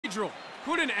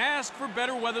Couldn't ask for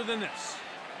better weather than this.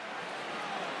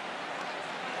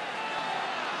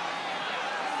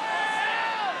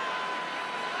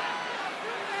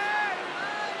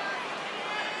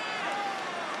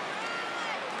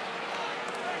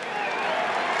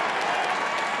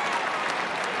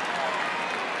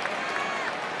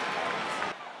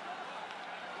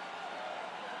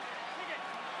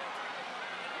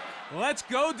 Let's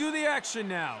go do the action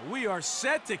now. We are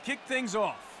set to kick things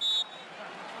off.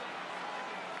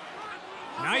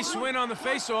 Nice win on the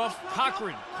face-off.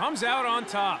 Cochran comes out on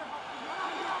top.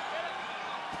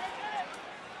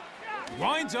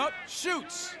 Winds up,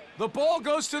 shoots. The ball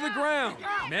goes to the ground.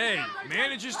 May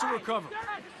manages to recover.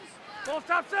 Ball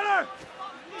top center.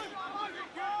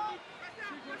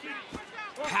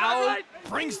 Powell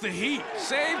brings the heat.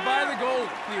 Saved by the goal.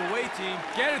 The away team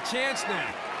get a chance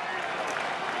now.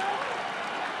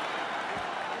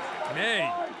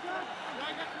 May.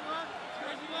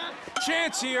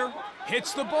 Chance here.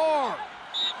 Hits the bar.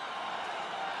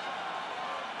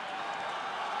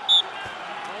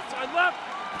 Outside left.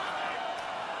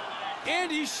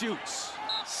 And he shoots.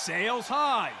 Sails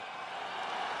high.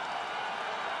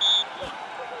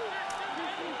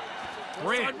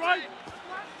 Outside right.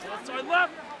 Outside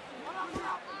left.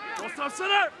 Outside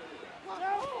center.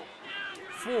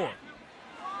 4.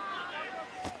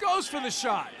 Goes for the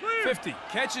shot. 50.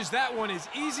 Catches that one as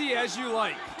easy as you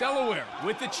like. Delaware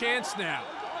with the chance now.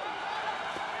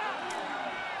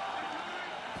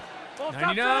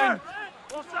 99.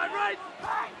 Outside right.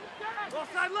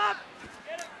 Outside left.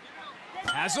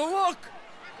 Has a look.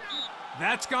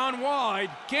 That's gone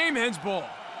wide. Game ends ball.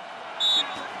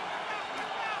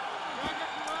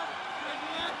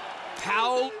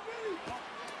 Powell.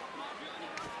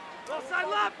 Outside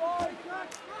left.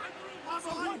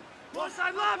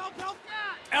 Outside left.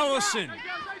 Ellison.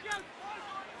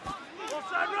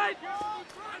 Outside right.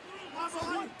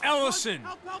 Ellison.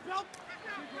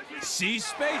 Sees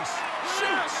space.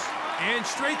 Shoots. And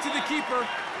straight to the keeper.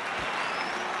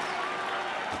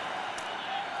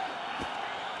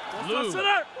 Lou.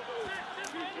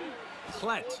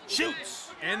 Klett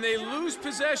shoots. And they lose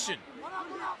possession.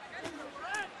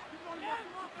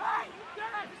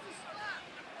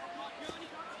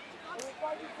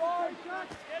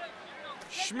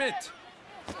 Schmidt.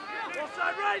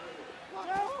 Outside right.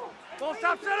 Ball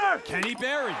top center. Kenny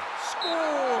Berry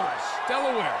scores.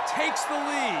 Delaware takes the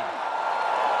lead.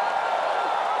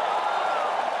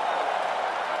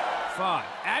 5.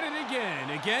 At it again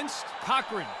against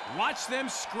Cochran. Watch them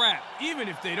scrap, even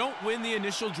if they don't win the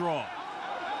initial draw.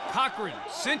 Cochran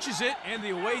cinches it, and the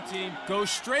away team goes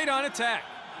straight on attack.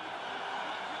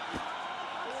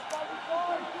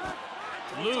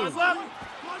 Lou. Left.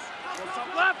 What's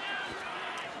up left?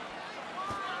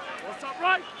 What's up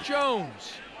right?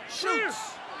 Jones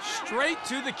shoots straight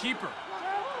to the keeper.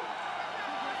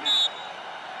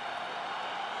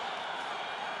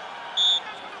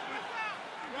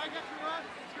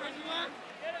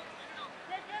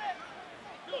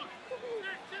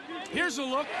 Here's a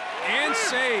look and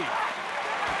save.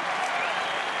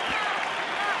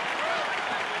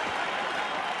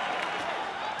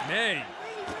 May.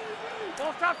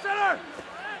 Ball top center.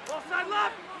 Ball side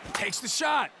left. Takes the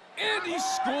shot, and he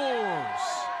scores.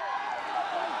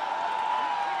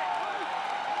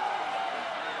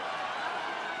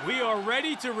 We are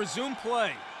ready to resume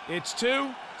play. It's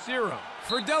 2-0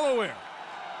 for Delaware.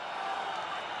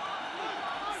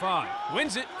 5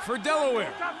 wins it for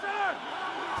Delaware.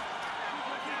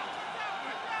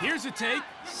 Here's a take,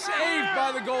 saved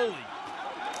by the goalie.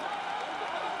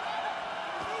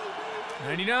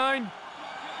 99.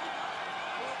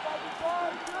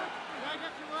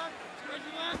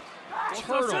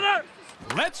 Turtle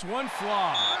lets one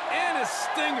fly, and a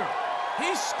stinger.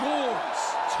 He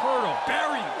scores. Turtle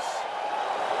buries.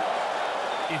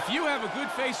 If you have a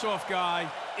good face-off guy,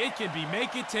 it can be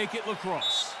make it, take it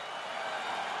lacrosse.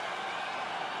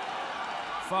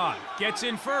 5 gets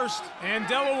in first, and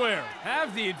Delaware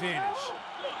have the advantage.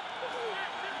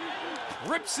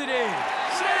 Rips it in,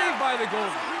 saved by the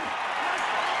goalie.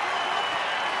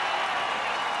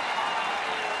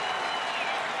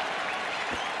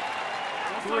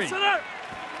 Ball center.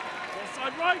 Ball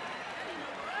side right.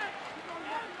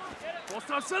 Ball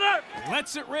top center.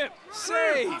 Lets it rip.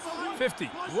 Save. 50.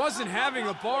 Wasn't having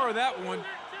a bar of that one.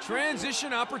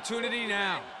 Transition opportunity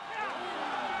now.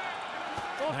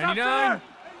 99.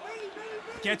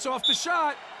 Gets off the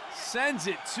shot. Sends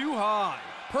it too high.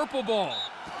 Purple ball.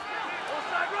 Ball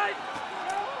side right.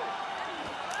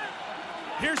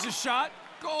 Here's a shot.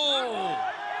 Goal.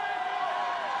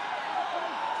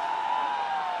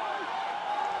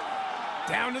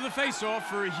 Down to the face-off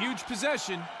for a huge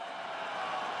possession.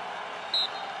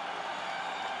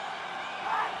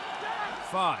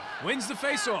 5 wins the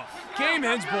faceoff. Game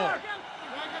ends ball.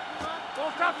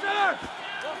 Ball top center.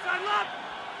 Ball side left.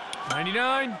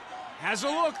 99 has a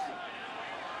look.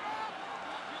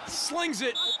 Slings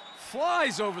it.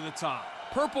 Flies over the top.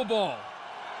 Purple ball.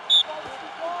 Ball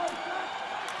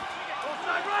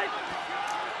side right.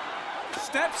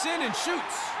 Steps in and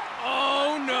shoots.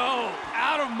 Oh no!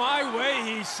 Out of my way,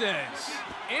 he says.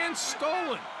 And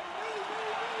stolen.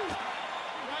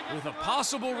 With a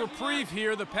possible reprieve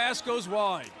here, the pass goes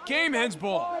wide. Game ends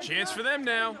ball. Chance for them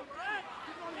now.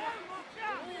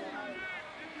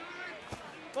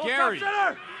 Ball Gary.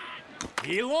 top center.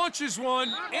 He launches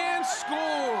one and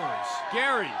scores.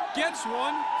 Gary gets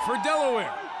one for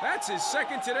Delaware. That's his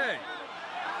second today.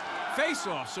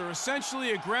 Face-offs are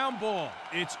essentially a ground ball.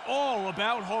 It's all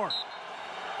about heart.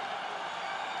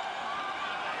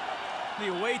 The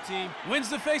away team wins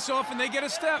the face-off and they get a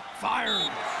step. Fires.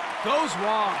 Goes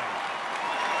wide.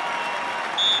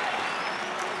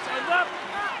 Side left.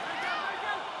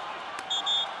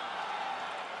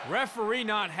 Referee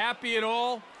not happy at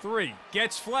all. 3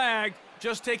 gets flagged.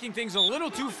 Just taking things a little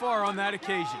too far on that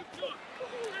occasion.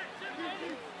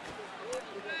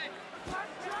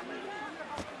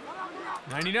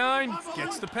 '99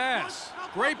 gets the pass.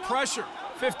 Great pressure.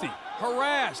 50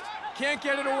 harassed. Can't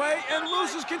get it away and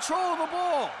loses control of the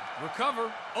ball.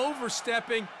 Recover.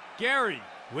 Overstepping. Gary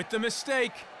with the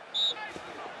mistake.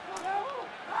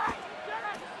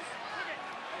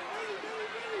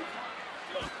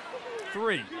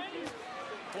 Three.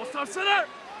 Ball top center.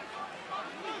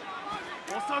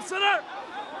 Ball top center.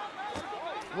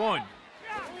 1.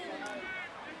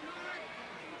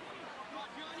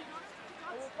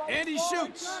 And he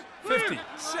shoots. 50.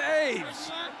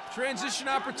 Saves. Transition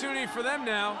opportunity for them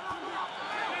now.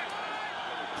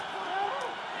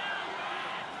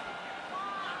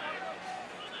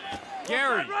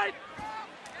 Gary.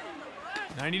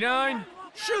 99.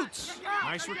 Shoots.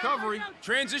 Nice recovery.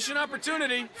 Transition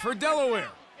opportunity for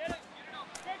Delaware.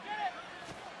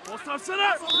 Ball top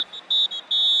center.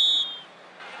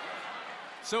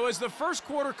 So as the first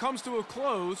quarter comes to a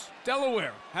close,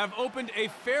 Delaware have opened a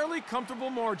fairly comfortable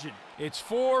margin. It's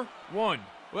 4-1.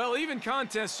 Well, even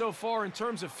contest so far in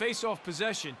terms of face-off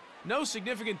possession. No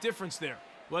significant difference there.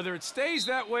 Whether it stays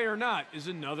that way or not is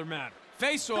another matter.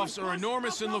 Face-offs are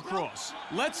enormous in lacrosse.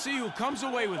 Let's see who comes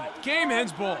away with it. Game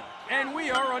ends ball, and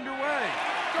we are underway.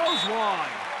 Goes wide.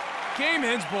 Game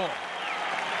ends ball.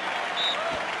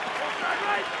 Ball side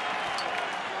right.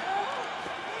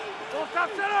 Ball top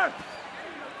center.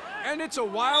 And it's a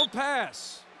wild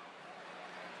pass.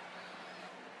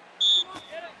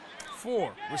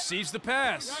 4 receives the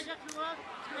pass.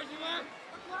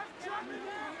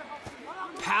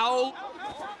 Powell.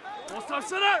 Ball top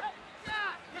center.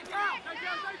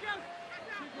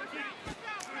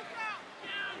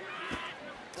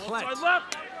 Ball Klett side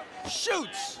left.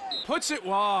 shoots. Puts it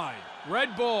wide.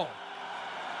 Red ball.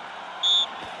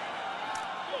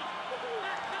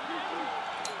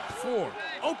 4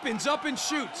 opens up and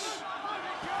shoots.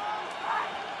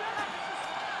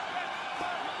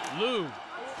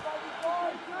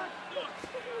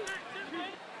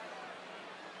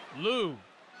 Lou.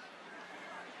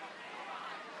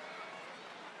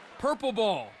 Purple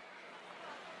ball.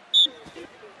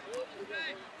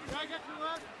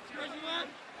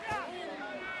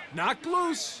 Knocked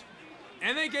loose.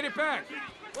 And they get it back.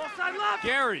 Ball side left.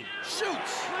 Gary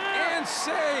shoots and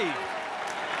saved.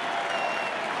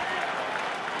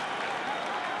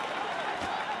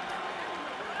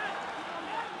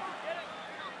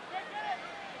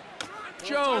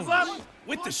 Jones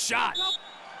with the shot.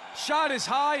 Shot is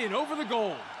high and over the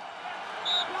goal.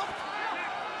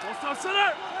 Ball top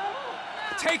center.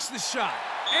 Takes the shot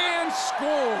and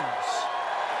scores.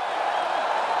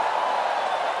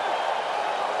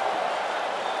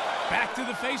 Back to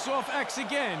the face-off X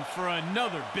again for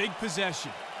another big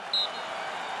possession.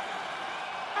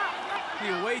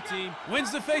 The away team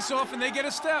wins the face-off and they get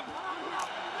a step.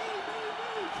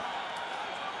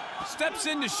 Steps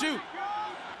in to shoot.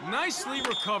 Nicely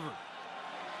recovered.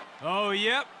 Oh,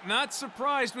 yep, not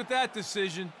surprised with that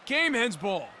decision. Game ends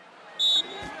ball.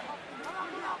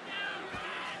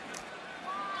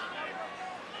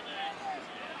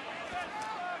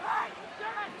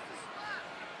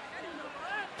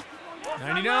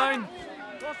 '99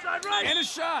 Ball side right. and a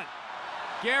shot.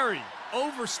 Gary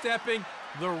overstepping.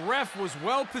 The ref was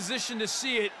well positioned to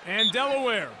see it, and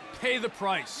Delaware pay the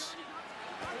price.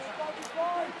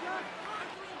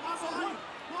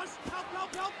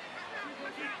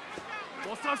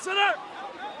 Ball top center.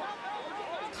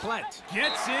 Klett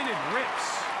gets in and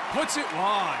rips. Puts it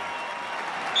wide.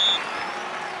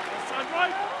 Ball side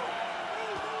right.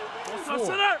 Ball top 4.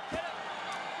 center.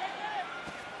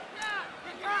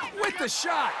 with the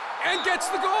shot and gets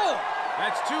the goal.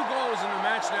 That's 2 goals in the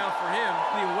match now for him.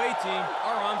 The away team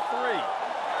are on 3.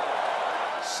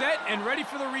 Set and ready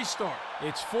for the restart.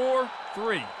 It's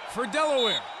 4-3 for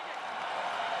Delaware.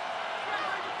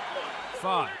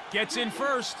 5 gets in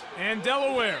first, and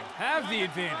Delaware have the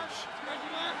advantage.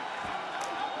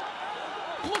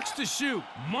 Looks to shoot.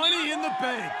 Money in the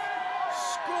bank.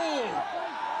 Score.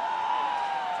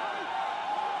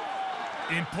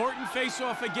 Important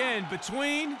face-off again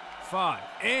between 5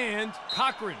 and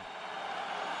Cochran.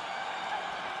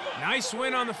 Nice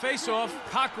win on the face-off.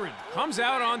 Cochran comes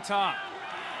out on top.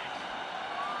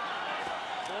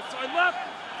 Ball side left.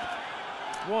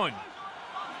 1.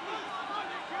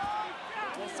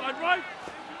 Ball side right.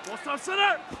 Ball side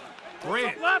center.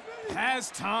 Grant Left. has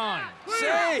time.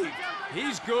 Saved.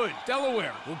 He's good.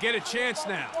 Delaware will get a chance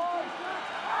now.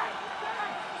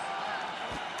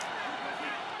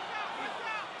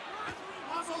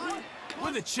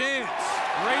 With a chance.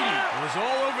 Brady was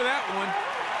all over that one.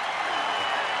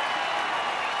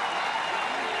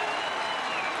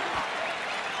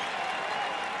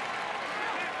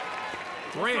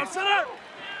 Grant. Center.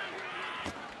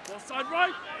 Ball side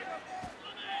right.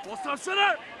 Ball side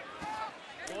center.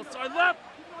 Ball side left.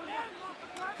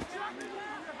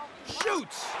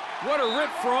 Shoots. What a rip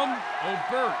from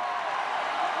O'Bert.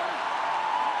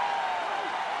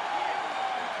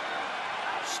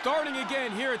 Starting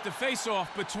again here at the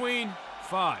face-off between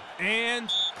 5 and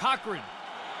Cochran.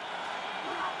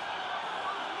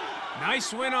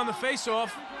 Nice win on the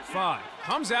face-off. 5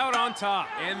 comes out on top,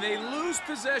 and they lose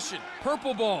possession.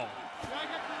 Purple ball.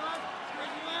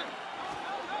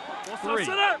 Ball 3. side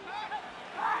center.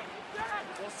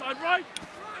 Ball side right.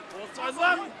 Ball side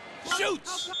left.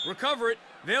 Shoots. Recover it.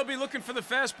 They'll be looking for the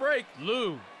fast break.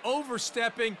 Lou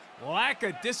overstepping. Lack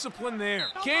of discipline there.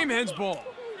 Game ends ball.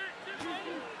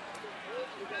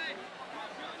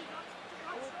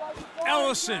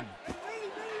 Ellison.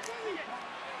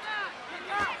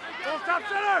 Ball top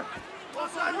center. Ball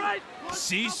side right.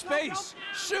 Sees space.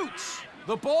 Shoots.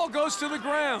 The ball goes to the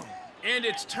ground. And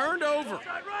it's turned over.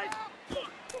 Side right.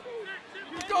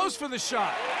 Goes for the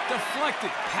shot.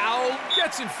 Deflected. Powell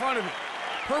gets in front of it.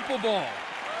 Purple ball.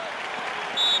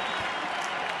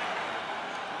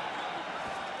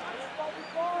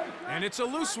 And it's a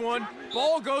loose one.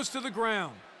 Ball goes to the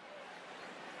ground.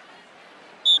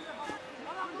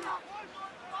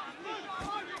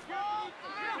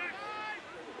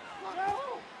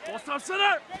 Ball stop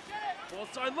center. Ball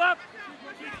side left.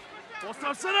 Ball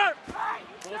stop center.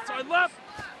 Ball side left.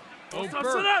 Ball stop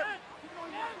O'Bert. center.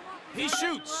 He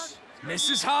shoots.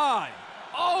 Misses high.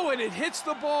 Oh, and it hits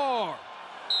the bar.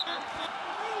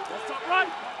 Ball stop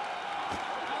right.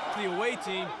 The away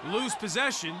team lose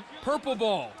possession. Purple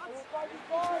ball.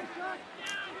 Ball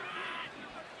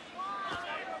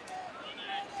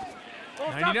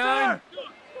stop 99. center.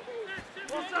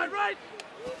 Ball side right.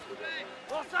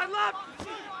 Ball side left.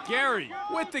 Gary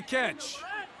with the catch.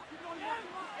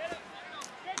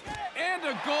 And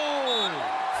a goal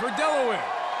for Delaware.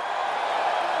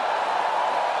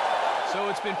 So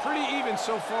it's been pretty even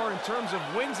so far in terms of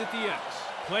wins at the X.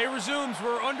 Play resumes.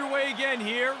 We're underway again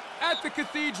here at the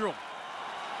Cathedral.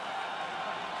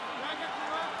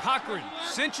 Cochran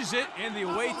cinches it, and the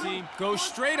away team goes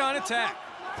straight on attack.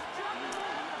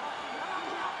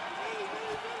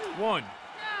 1.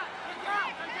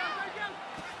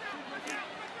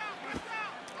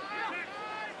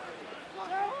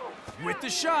 With the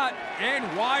shot,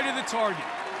 and wide of the target.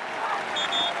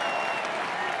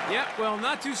 Yep, well,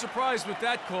 not too surprised with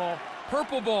that call.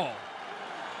 Purple ball.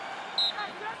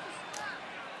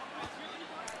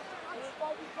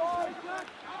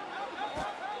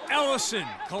 Ellison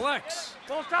collects.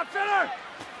 Ball stop center.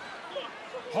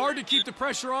 Hard to keep the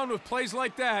pressure on with plays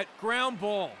like that. Ground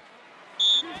ball.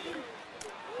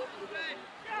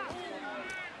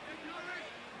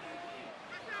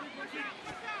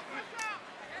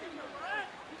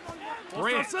 Ball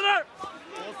Grant. stop center.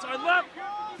 Ball side left.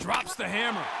 Drops the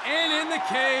hammer. And in the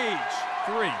cage.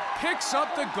 3. Picks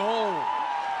up the goal.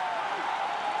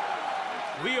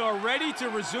 We are ready to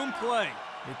resume play.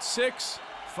 It's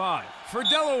 6-5 for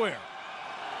Delaware.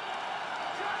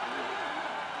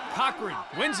 Cochran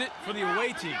wins it for the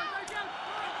away team.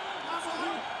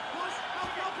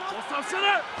 Ball stop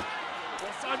center.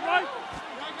 Ball side right.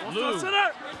 Ball Lou. stop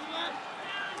center.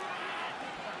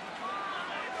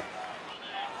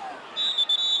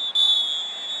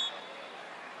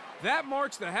 That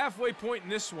marks the halfway point in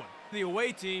this one. The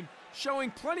away team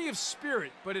showing plenty of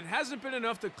spirit, but it hasn't been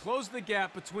enough to close the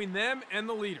gap between them and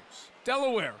the leaders.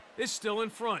 Delaware is still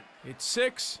in front. It's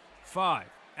 6-5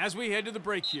 as we head to the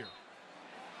break here.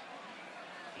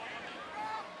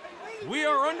 We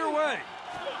are underway.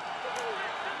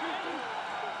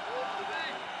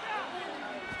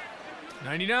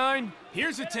 '99,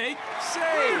 here's a take,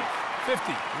 save.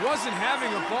 50, wasn't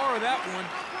having a bar of that one.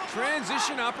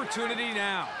 Transition opportunity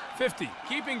now. 50,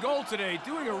 keeping goal today,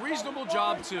 doing a reasonable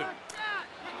job too.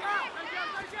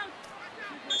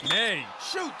 May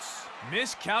shoots.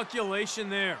 Miscalculation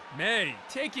there. May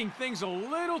taking things a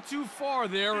little too far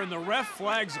there, and the ref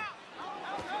flags him.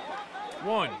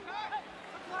 1.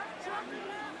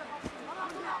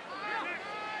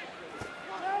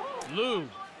 Lou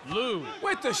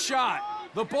with the shot.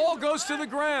 The ball goes to the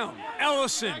ground.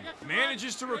 Ellison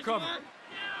manages to recover.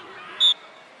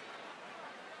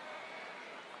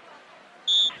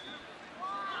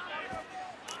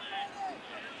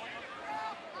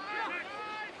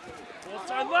 Ball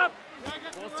side left.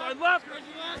 Ball side left.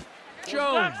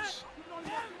 Jones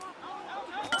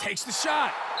takes the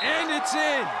shot, and it's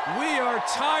in. We are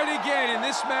tied again in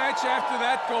this match after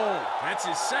that goal. That's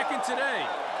his second today.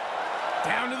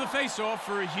 Down to the faceoff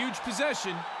for a huge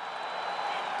possession.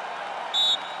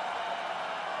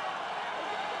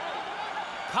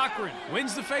 Cochran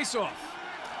wins the faceoff.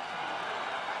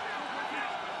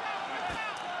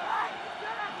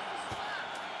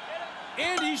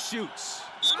 And he shoots.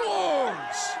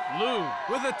 Scores! Lou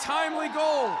with a timely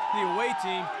goal. The away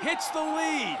team hits the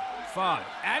lead. 5.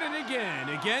 At it again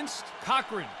against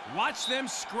Cochran. Watch them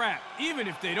scrap, even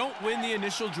if they don't win the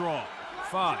initial draw.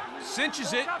 5.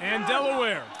 Cinches it, and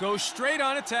Delaware goes straight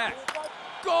on attack.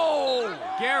 Goal!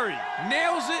 Gary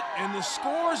nails it, and the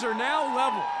scores are now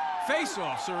level.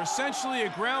 Face-offs are essentially a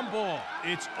ground ball.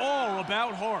 It's all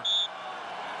about heart.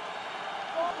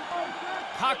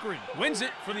 Cochran wins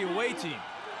it for the away team.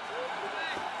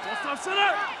 Ball stop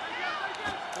center.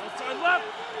 Ball side left.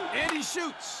 And he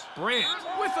shoots. Brandt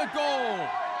with a goal.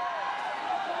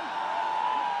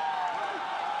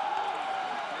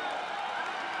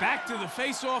 Back to the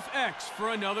face-off X for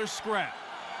another scrap.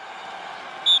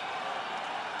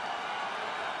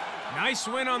 Nice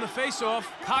win on the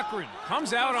face-off. Cochran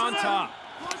comes out on top.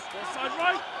 Ball side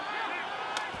right.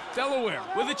 Delaware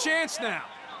with a chance now.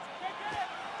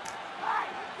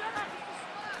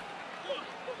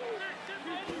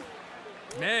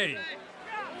 May.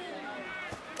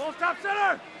 Ball stop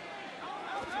center.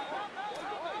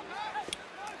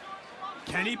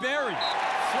 Kenny Berry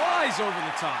flies over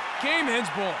the top. Game ends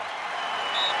ball.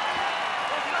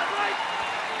 Ball side right.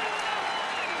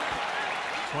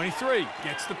 23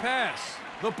 gets the pass.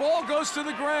 The ball goes to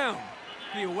the ground.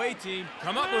 The away team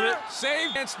come up with it.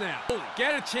 Save chance now.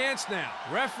 Get a chance now.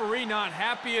 Referee not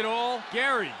happy at all.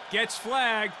 Gary gets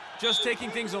flagged, just taking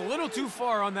things a little too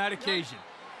far on that occasion.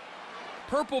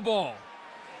 Purple ball.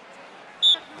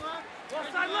 Ball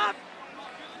side left.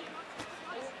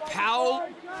 Powell.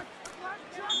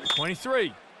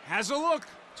 23 has a look.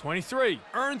 23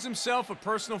 earns himself a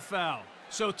personal foul.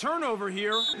 So turnover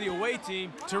here, the away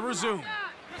team to resume.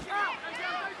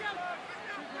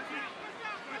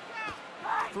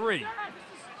 3.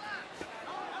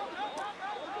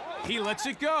 He lets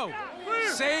it go.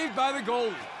 Saved by the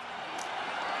goalie.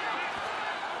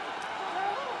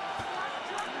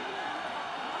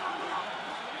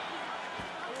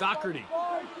 Doherty.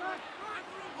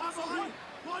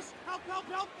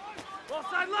 Ball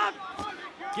side left.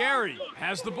 Gary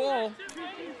has the ball.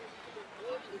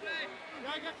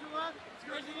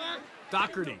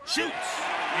 Doherty shoots.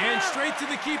 And straight to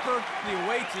the keeper. The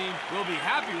away team will be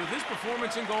happy with his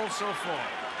performance and goals so far.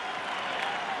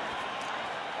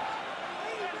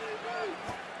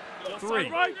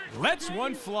 3. Lets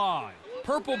one fly.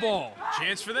 Purple ball.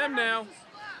 Chance for them now.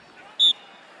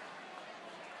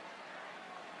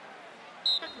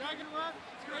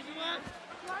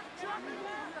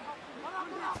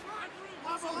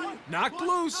 Knocked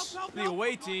loose. The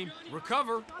away team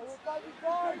recover.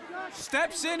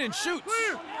 Steps in and shoots.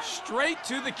 Straight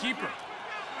to the keeper.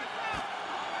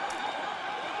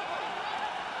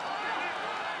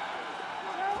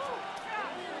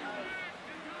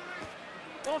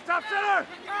 Ball stop center.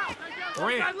 Ball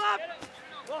Brandt. side left.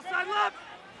 Ball side left.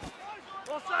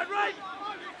 Ball side right.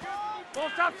 Ball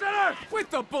stop center. With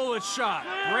the bullet shot.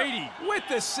 Brady with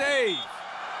the save.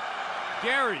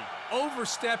 Gary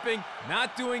overstepping,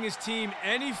 not doing his team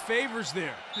any favors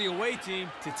there. The away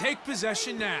team to take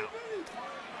possession now.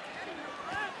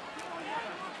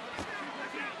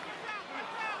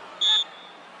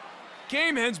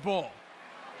 Game ends ball.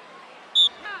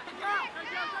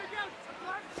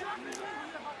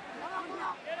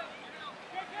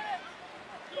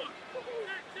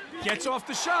 Gets off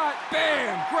the shot.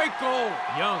 Bam! Great goal.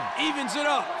 Young evens it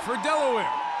up for Delaware.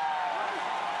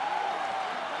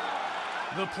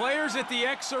 The players at the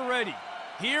X are ready.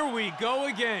 Here we go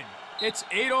again. It's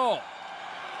 8-all.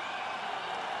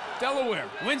 Delaware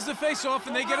wins the face-off,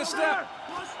 and they get a step.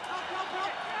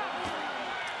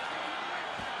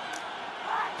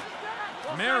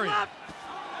 Marion.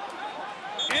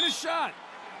 And a shot.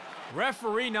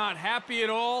 Referee not happy at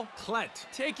all. Klett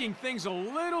taking things a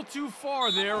little too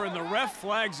far there, and the ref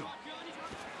flags him.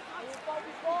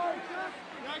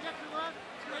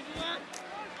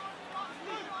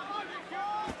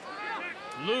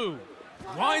 Lou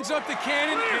winds up the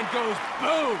cannon and goes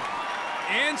boom.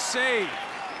 And save.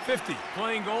 50.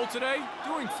 Playing goal today,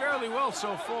 doing fairly well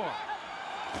so far.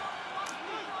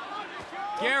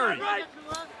 Gary.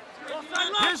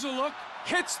 Here's a look.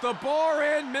 Hits the bar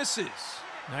and misses.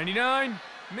 99.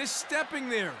 Misstepping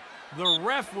there. The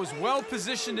ref was well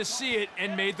positioned to see it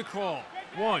and made the call.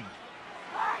 1.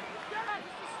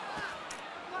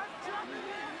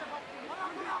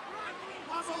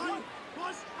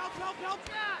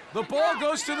 The ball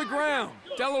goes to the ground.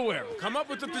 Delaware come up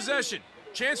with the possession.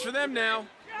 Chance for them now.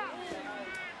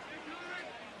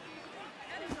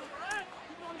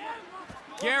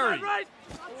 Gary.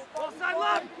 Ball side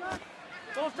left.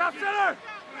 Ball top center.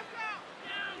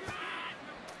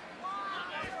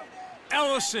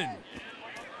 Ellison.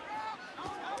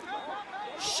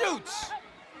 Shoots.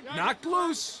 Knocked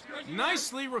loose.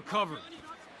 Nicely recovered.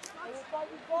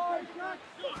 Ball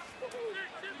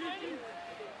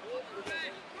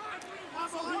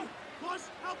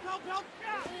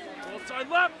side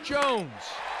left. Jones.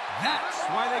 That's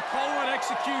why they call it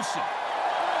execution.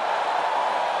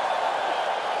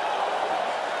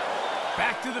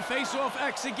 Back to the face-off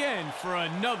X again for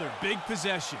another big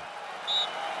possession.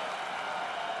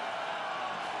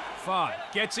 5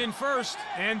 gets in first,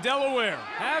 and Delaware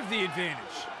have the advantage.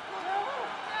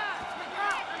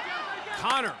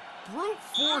 Connor, brute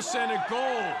force and a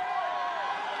goal.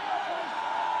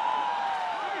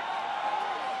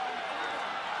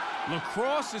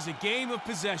 Lacrosse is a game of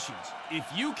possessions. If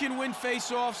you can win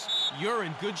face-offs, you're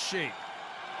in good shape.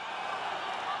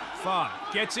 5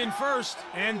 gets in first,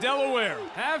 and Delaware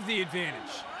have the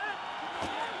advantage.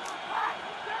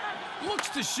 Looks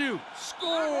to shoot,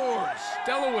 scores.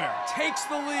 Delaware takes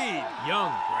the lead.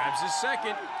 Young grabs his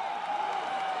second.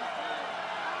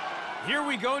 Here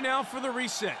we go now for the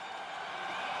reset.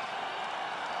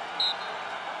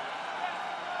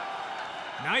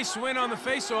 Nice win on the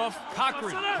face-off.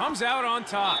 Cochran comes out on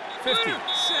top. 50,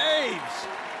 saves.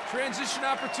 Transition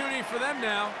opportunity for them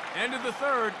now. End of the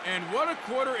third, and what a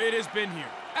quarter it has been here.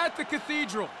 At the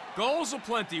Cathedral, goals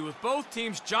aplenty with both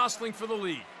teams jostling for the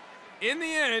lead. In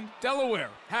the end, Delaware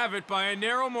have it by a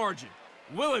narrow margin.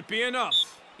 Will it be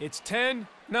enough? It's 10-9.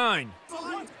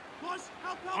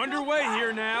 Underway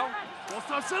here now. Ball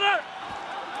top center.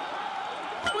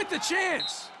 With the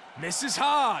chance. Misses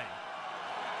high.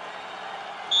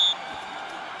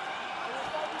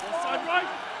 Ball side right.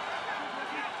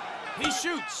 He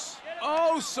shoots.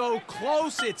 Oh, so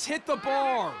close. It's hit the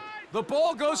bar. The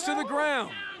ball goes to the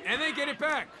ground, and they get it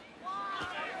back.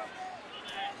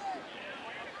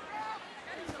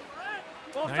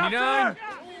 Ball top 99. center.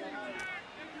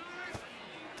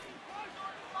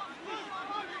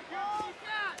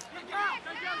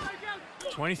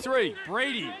 23.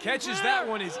 Brady catches that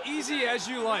one as easy as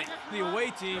you like. The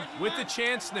away team with the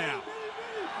chance now.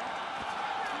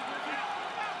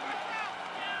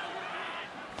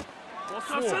 Ball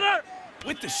top 4. center.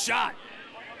 With the shot.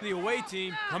 The away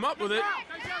team come up with it.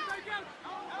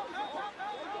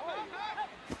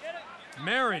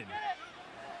 Marin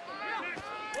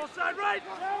Ball side right.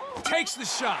 takes the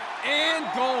shot and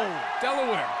goal.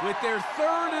 Delaware with their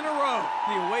third in a row.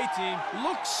 The away team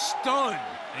looks stunned.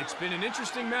 It's been an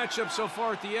interesting matchup so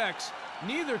far at the X.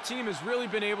 Neither team has really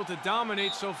been able to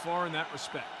dominate so far in that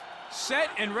respect. Set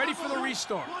and ready for the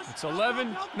restart. It's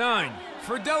 11-9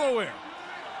 for Delaware.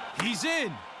 He's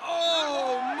in.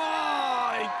 Oh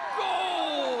my,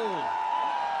 goal!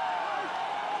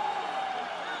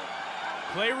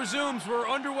 Play resumes. We're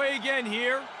underway again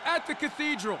here at the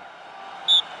Cathedral.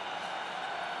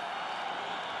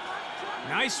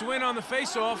 Nice win on the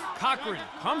face-off. Cochran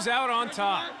comes out on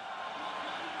top.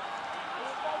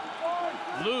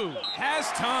 Lou has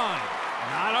time.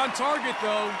 Not on target,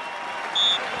 though.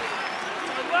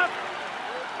 Side left.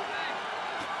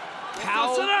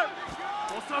 Powell Center.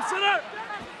 Ball top center.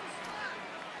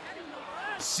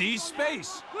 sees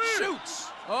space. Shoots.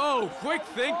 Oh, quick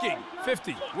thinking.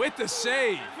 50 with the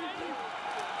save.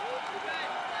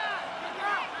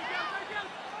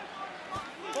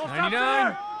 Ball top 99.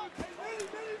 center.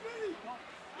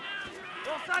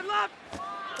 Ball side left.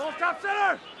 Ball top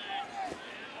center.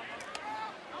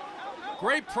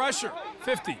 Great pressure.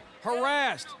 50.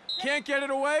 Harassed. Can't get it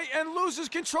away and loses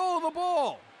control of the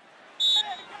ball.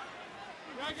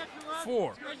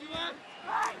 4.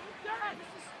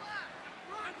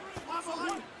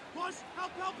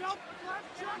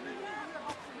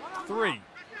 3.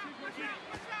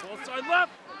 Ball side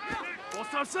left. Ball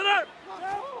stop center.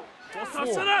 Ball stop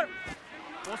 4. center.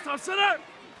 Ball stop center.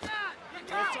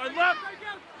 Ball side left.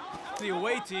 The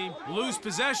away team lose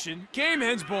possession. Game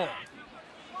ends ball.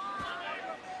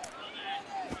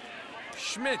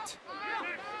 Schmidt.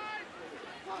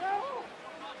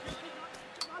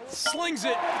 Slings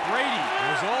it. Brady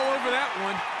was all over that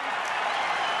one.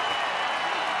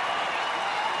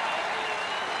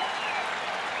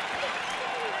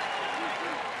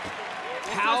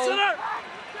 Powell.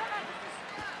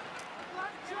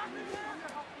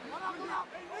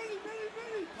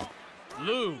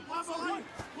 Lou.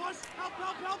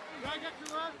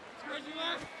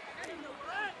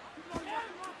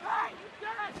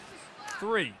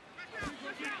 3.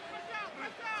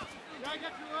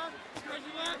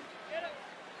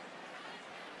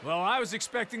 Well, I was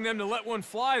expecting them to let one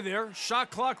fly there.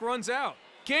 Shot clock runs out.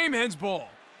 Game ends ball.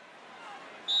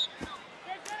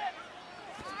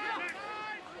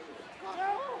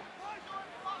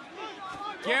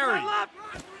 Gary.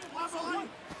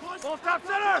 Ball stop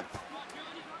center.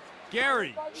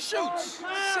 Gary shoots.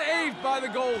 Saved by the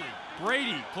goalie.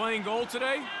 Brady playing goal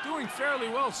today, doing fairly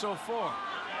well so far.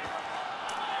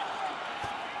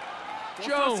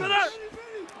 Jones.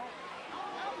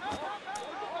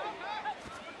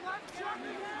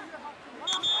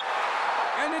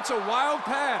 And it's a wild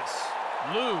pass.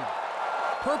 Lou.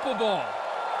 Purple ball.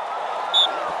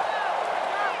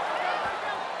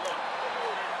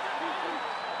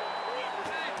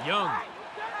 Young.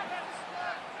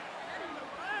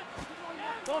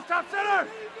 Ball stop center.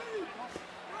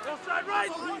 Ball side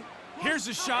right. Here's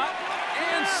a shot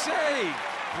and save.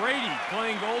 Brady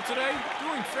playing goal today,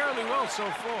 doing fairly well so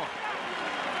far.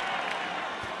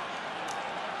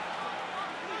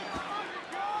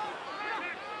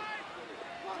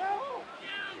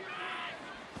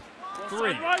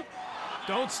 Three.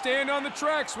 Don't stand on the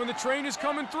tracks when the train is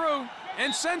coming through,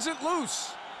 and sends it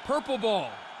loose. Purple ball.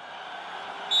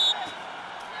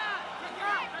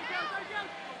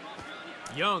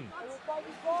 Young.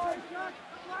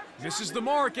 Misses the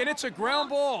mark, and it's a ground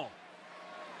ball.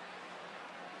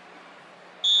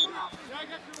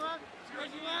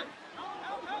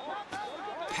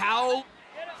 Powell.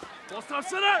 Ball stop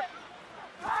center.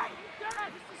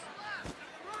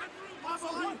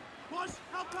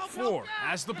 4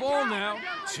 has the ball now.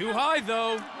 Too high,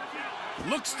 though.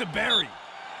 Looks to bury.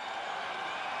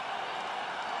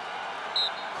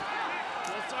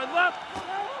 Ball side left.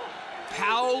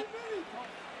 Powell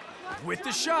with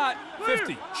the shot.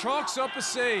 50. Chalks up a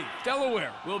save.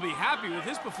 Delaware will be happy with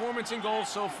his performance in goal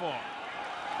so far.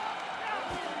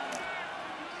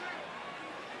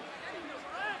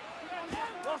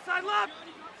 Ball side left.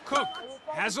 Cook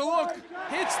has a look.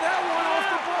 Hits that one off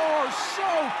the bar. So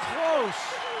close.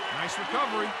 Nice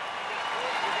recovery.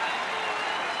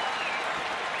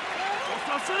 Ball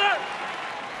stop center.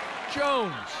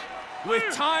 Jones,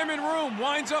 with time and room,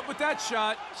 winds up with that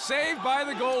shot. Saved by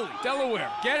the goalie. Delaware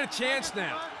get a chance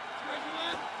now.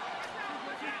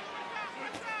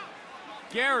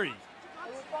 Gary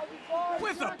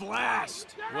with a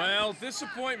blast. Well,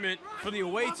 disappointment for the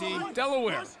away team.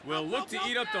 Delaware will look to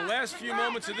eat up the last few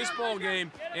moments of this ball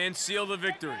game and seal the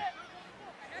victory.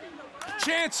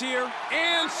 Chance here,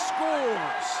 and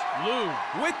scores. Lou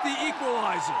with the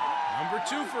equalizer. Number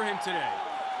 2 for him today.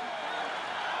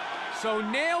 So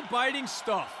nail-biting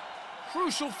stuff.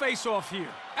 Crucial face-off here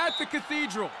at the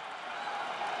Cathedral.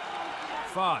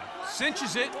 5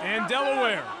 cinches it, and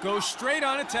Delaware goes straight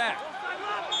on attack.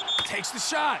 Takes the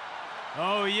shot.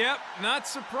 Oh, yep, not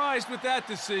surprised with that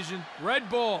decision. Red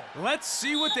ball. Let's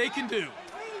see what they can do.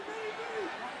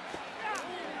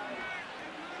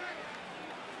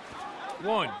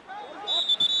 One.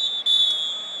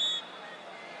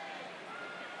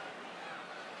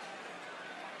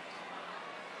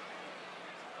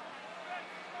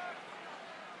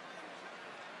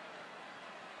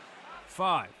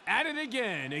 Five. At it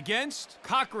again against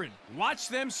Cochran. Watch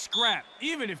them scrap,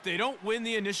 even if they don't win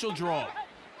the initial draw.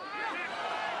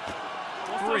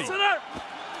 3.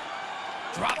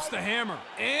 Drops the hammer,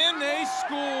 and they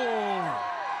score.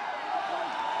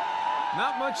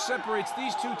 Not much separates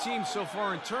these two teams so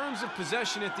far in terms of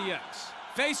possession at the X.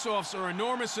 Face-offs are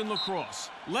enormous in lacrosse.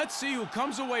 Let's see who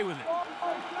comes away with it.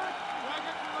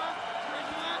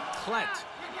 Klett.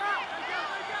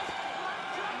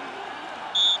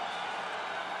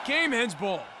 Game ends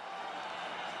ball.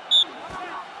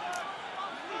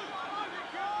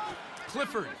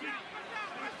 Clifford.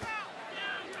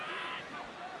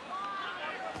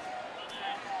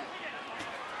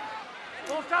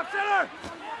 stop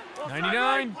center.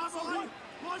 99.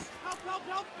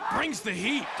 Brings the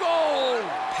heat. Goal!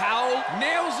 Powell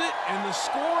nails it, and the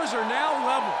scores are now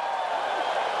level.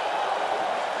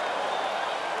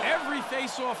 Every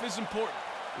face-off is important.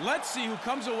 Let's see who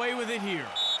comes away with it here.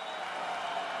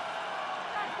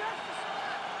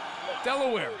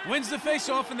 Delaware wins the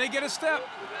face-off, and they get a step.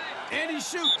 And he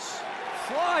shoots.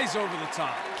 Flies over the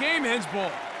top. Game ends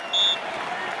ball.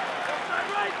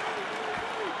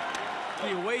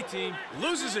 The away team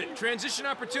loses it. Transition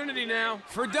opportunity now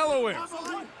for Delaware.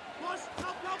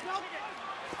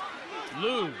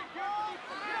 Lou.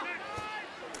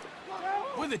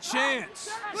 With a chance.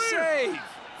 Save.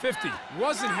 50.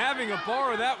 Wasn't having a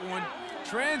bar of that one.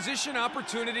 Transition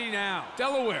opportunity now.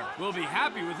 Delaware will be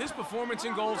happy with his performance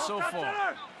in goals so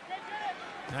far.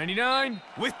 99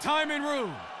 with time and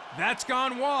room. That's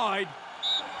gone wide.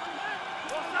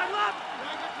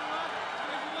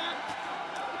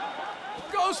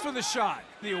 Goes for the shot.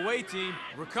 The away team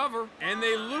recover, and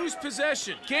they lose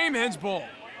possession. Game ends ball.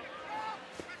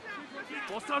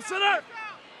 Ball stop center.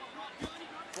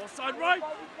 Ball side right.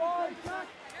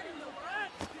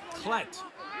 Klett.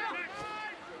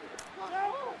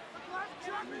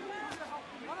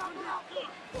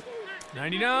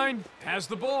 '99 has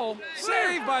the ball.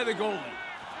 Saved by the goalie.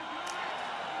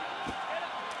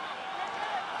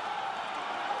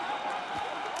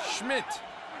 Schmidt.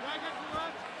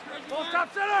 Ball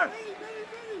stop center.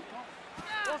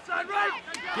 Ball side right.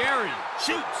 Gary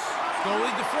shoots.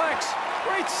 Goalie deflects.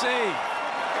 Great save.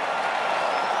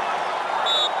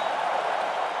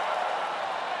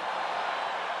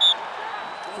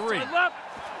 Three. Left.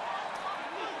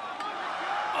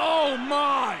 Oh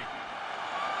my!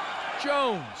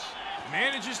 Jones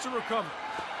manages to recover.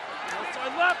 Ball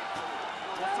side left.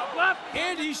 Ball side left.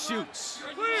 And he shoots.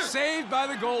 Clear. Saved by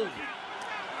the goalie.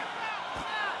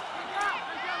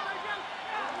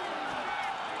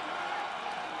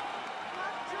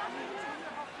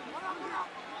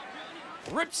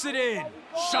 Rips it in.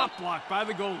 Shot blocked by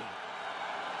the goalie.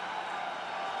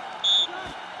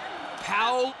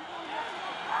 Powell.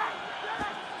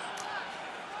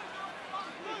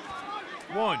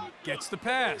 One gets the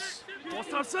pass. Ball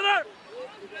stop center.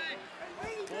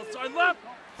 Ball side left.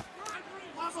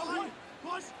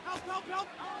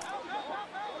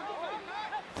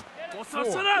 Ball stop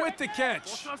Four center. with the Ball catch.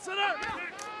 stop center.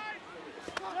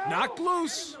 Knocked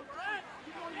loose.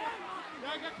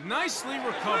 Nicely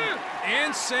recovered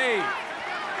and saved.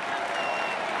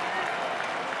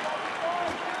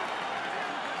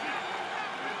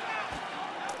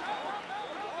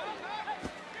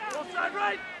 Ball side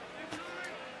right.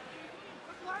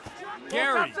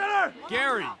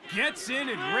 Gary gets in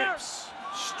and rips.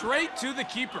 Straight to the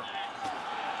keeper.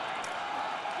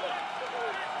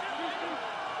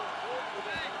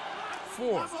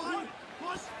 Four.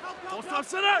 Ball stop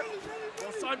center.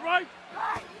 Ball side right.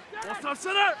 Ball stop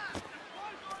center.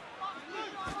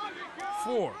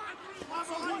 Four.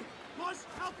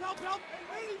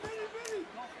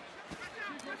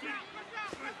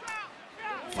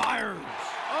 Fires.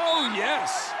 Oh,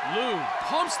 yes. Lou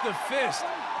pumps the fist.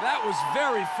 That was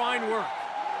very fine work.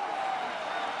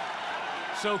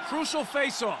 So, crucial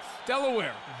face-off.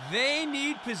 Delaware, they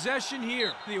need possession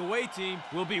here. The away team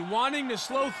will be wanting to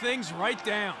slow things right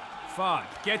down. 5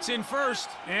 gets in first,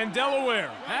 and Delaware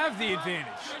have the advantage.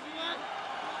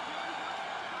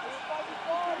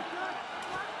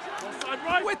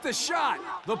 Right. With the shot,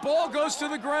 the ball goes to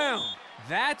the ground.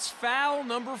 That's foul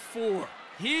number 4.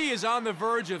 He is on the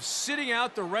verge of sitting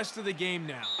out the rest of the game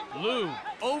now. Lou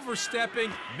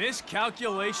overstepping,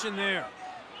 miscalculation there.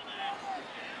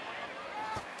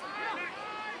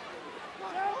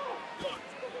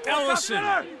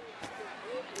 Ellison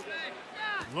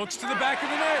looks to the back of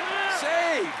the net.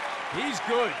 Save. He's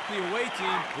good. The away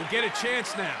team will get a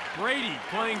chance now. Brady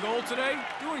playing goal today,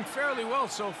 doing fairly well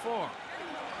so far.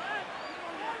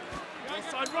 Ball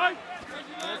side right.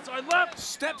 Ball side left.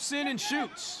 Steps in and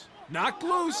shoots. Knocked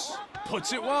loose.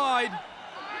 Puts it wide.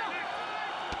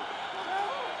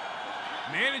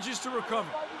 Manages to recover.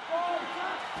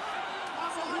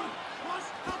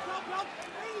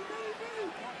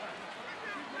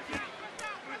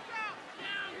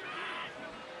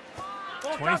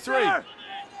 Ball 23. stop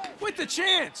With the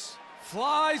chance.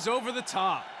 Flies over the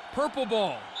top. Purple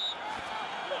ball.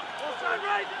 Ball side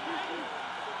right.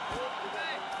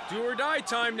 Do or die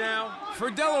time now for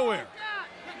Delaware.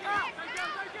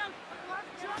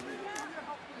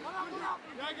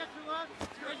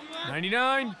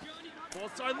 99. Ball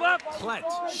side left.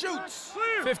 Klett shoots.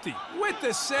 Clear. 50 with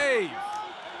the save.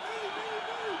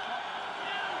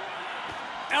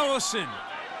 Ellison.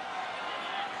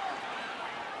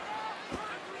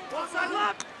 Ball side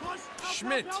left.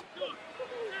 Schmidt.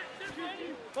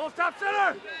 Ball stop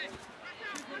center.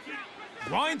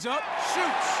 Winds up,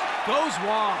 shoots, goes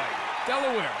wide.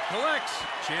 Delaware collects.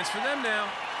 Chance for them now.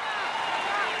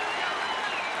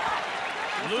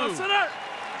 Lou. Center.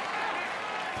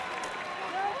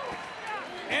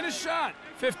 And a shot.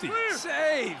 50. Clear.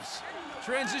 Saves.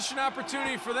 Transition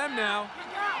opportunity for them now.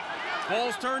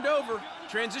 Ball's turned over.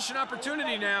 Transition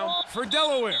opportunity now for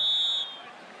Delaware.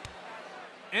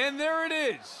 And there it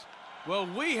is. Well,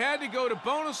 we had to go to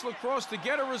bonus lacrosse to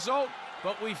get a result,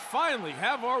 but we finally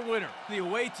have our winner. The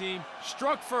away team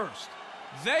struck first.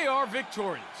 They are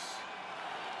victorious.